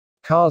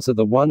cars are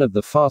one of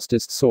the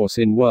fastest source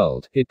in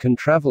world. It can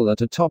travel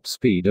at a top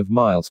speed of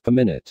miles per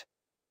minute.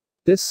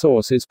 This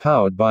source is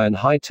powered by an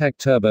high-tech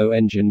turbo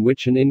engine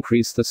which can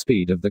increase the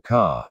speed of the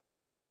car.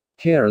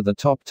 Here are the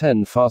top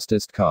 10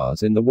 fastest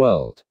cars in the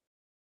world.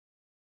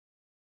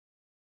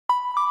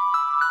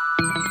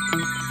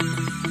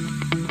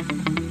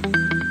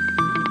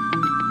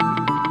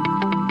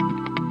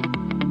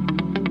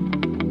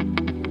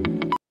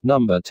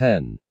 Number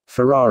 10.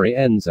 Ferrari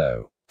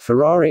Enzo.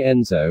 Ferrari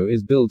Enzo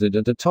is built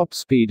at a top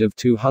speed of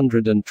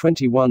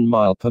 221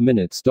 miles per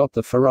minute.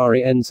 The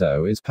Ferrari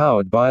Enzo is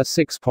powered by a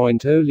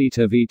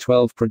 6.0-liter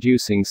V12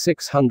 producing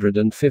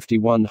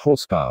 651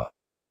 horsepower.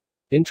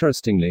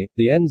 Interestingly,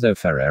 the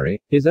EnzoFerrari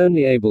is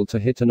only able to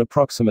hit an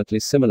approximately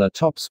similar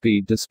top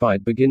speed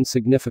despite being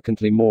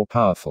significantly more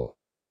powerful.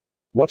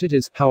 What it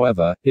is,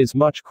 however, is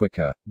much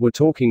quicker. We're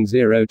talking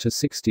 0 to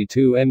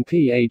 62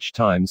 mph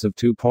times of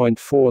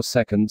 2.4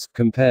 seconds,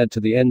 compared to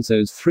the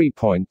Enzo's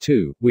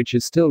 3.2, which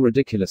is still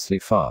ridiculously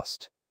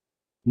fast.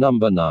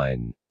 Number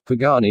 9.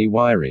 Pagani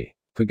Huayra.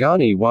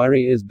 Pagani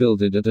Huayra is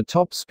built at a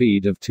top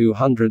speed of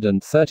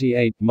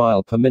 238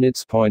 miles per minute.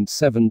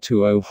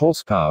 720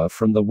 horsepower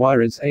from the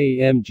Huayra's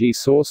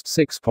AMG-sourced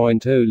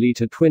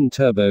 6.0-liter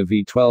twin-turbo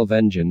V12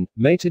 engine,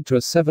 mated to a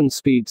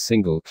 7-speed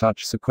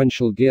single-clutch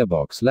sequential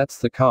gearbox lets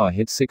the car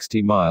hit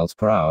 60 miles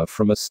per hour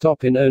from a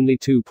stop in only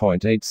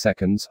 2.8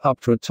 seconds,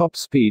 up to a top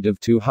speed of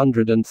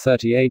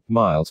 238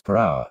 miles per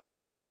hour.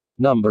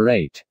 Number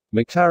 8.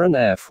 McLaren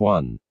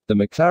F1.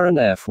 The McLaren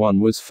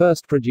F1 was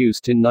first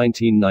produced in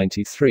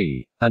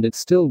 1993, and it's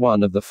still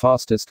one of the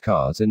fastest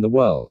cars in the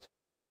world.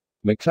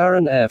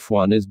 McLaren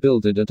F1 is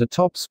built at a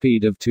top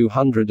speed of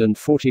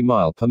 240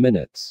 miles per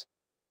minute.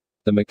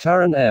 The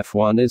McLaren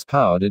F1 is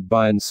powered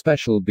by an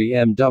special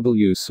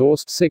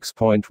BMW-sourced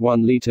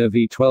 6.1-liter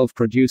V12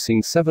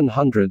 producing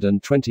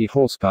 720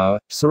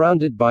 horsepower,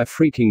 surrounded by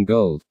freaking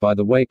gold, by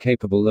the way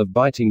capable of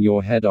biting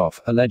your head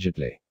off,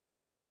 allegedly.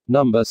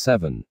 Number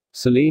 7.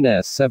 Saleen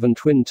S7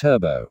 Twin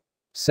Turbo.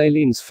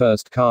 Saleen's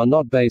first car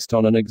not based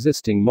on an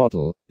existing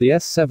model, the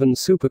S7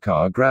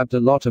 supercar grabbed a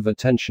lot of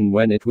attention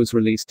when it was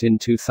released in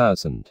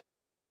 2000.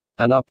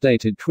 An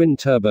updated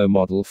twin-turbo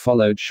model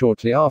followed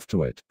shortly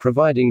afterward,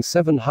 providing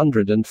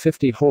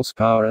 750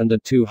 horsepower and a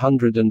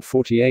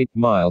 248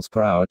 miles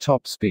per hour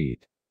top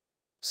speed.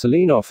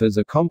 Saleen offers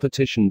a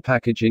competition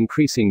package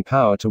increasing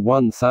power to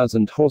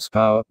 1000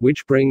 horsepower,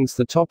 which brings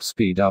the top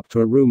speed up to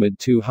a rumored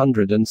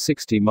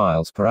 260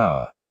 miles per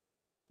hour.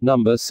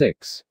 Number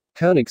 6.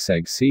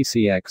 Koenigsegg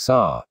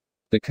CCXR.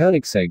 The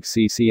Koenigsegg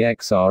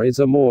CCXR is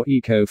a more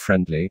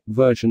eco-friendly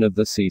version of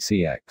the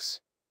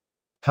CCX.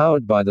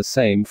 Powered by the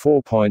same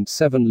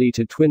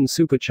 4.7-liter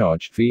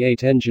twin-supercharged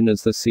V8 engine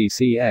as the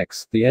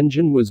CCX, the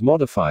engine was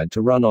modified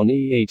to run on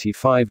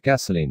E85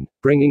 gasoline,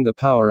 bringing the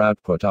power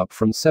output up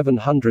from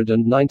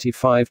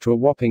 795 to a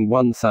whopping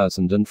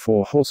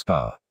 1004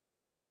 horsepower.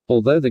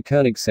 Although the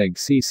Koenigsegg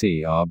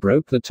CCR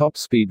broke the top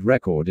speed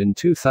record in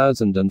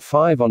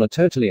 2005 on a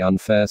totally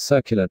unfair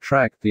circular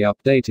track, the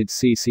updated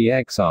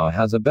CCXR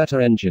has a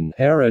better engine,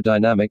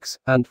 aerodynamics,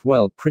 and,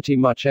 well, pretty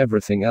much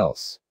everything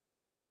else.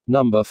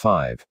 Number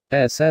 5.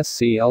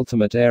 SSC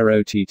Ultimate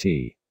Aero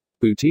TT.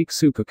 Boutique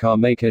supercar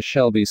maker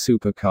Shelby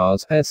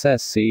Supercars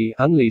SSC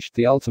unleashed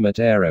the Ultimate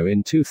Aero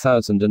in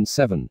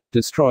 2007,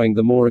 destroying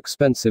the more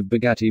expensive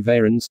Bugatti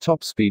Veyron's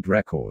top speed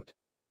record.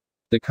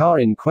 The car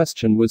in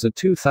question was a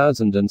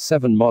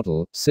 2007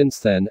 model. Since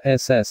then,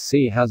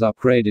 SSC has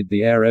upgraded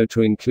the Aero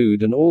to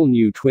include an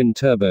all-new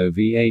twin-turbo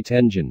V8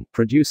 engine,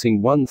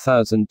 producing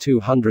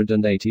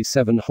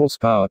 1,287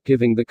 horsepower,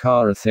 giving the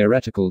car a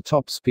theoretical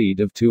top speed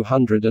of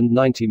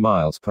 290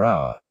 miles per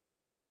hour.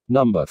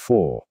 Number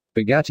 4.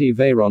 Bugatti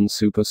Veyron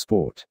Super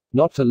Sport.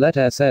 Not to let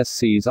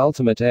SSC's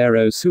Ultimate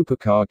Aero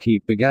supercar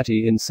keep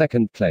Bugatti in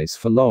second place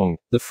for long,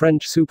 the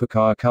French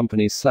supercar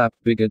company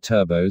slapped bigger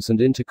turbos and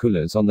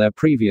intercoolers on their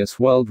previous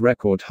world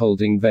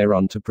record-holding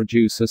Veyron to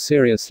produce a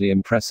seriously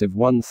impressive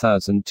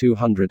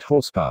 1,200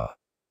 horsepower.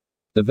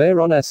 The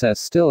Veyron SS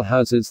still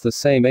houses the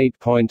same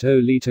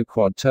 8.0-liter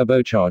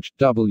quad-turbocharged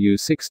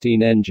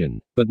W16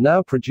 engine, but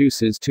now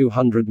produces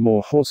 200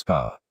 more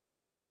horsepower.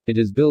 It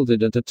is built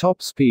at a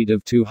top speed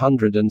of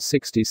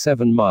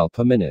 267 miles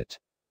per minute.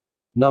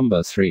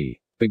 Number 3.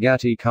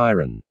 Bugatti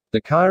Chiron.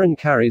 The Chiron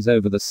carries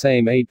over the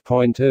same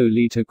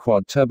 8.0-liter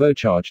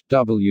quad-turbocharged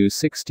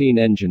W16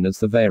 engine as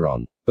the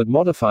Veyron, but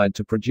modified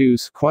to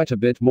produce quite a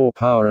bit more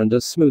power and a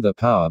smoother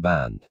power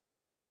band.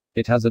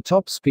 It has a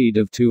top speed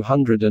of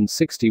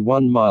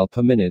 261 miles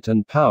per minute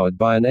and powered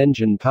by an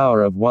engine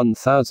power of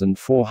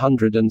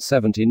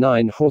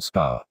 1,479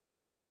 horsepower.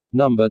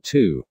 Number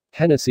 2.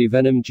 Hennessy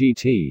Venom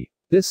GT.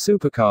 This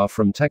supercar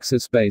from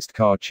Texas-based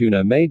car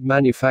tuner-made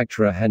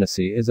manufacturer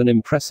Hennessy is an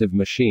impressive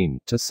machine,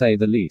 to say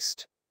the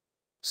least.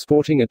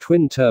 Sporting a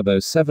twin-turbo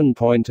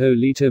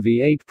 7.0-liter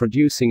V8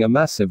 producing a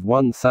massive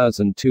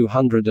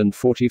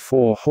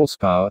 1,244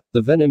 horsepower,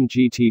 the Venom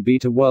GT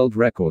beat a world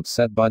record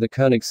set by the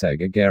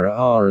Koenigsegg Agera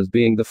R as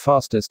being the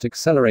fastest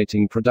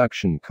accelerating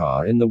production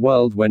car in the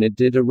world when it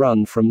did a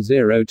run from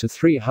 0 to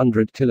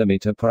 300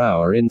 km per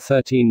hour in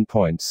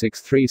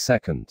 13.63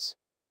 seconds.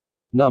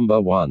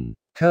 Number 1.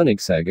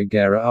 Koenigsegg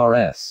Agera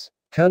RS.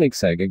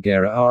 Koenigsegg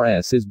Agera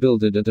RS is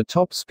builded at a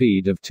top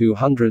speed of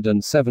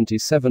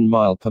 277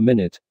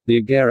 mph.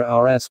 The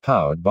Agera RS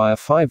powered by a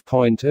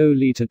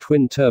 5.0-liter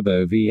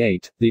twin-turbo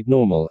V8. The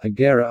normal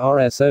Agera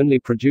RS only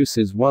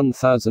produces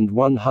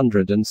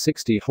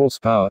 1,160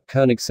 horsepower.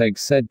 Koenigsegg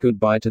said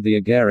goodbye to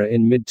the Agera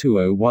in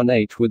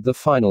mid-2018 with the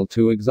final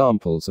two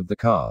examples of the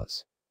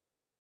cars.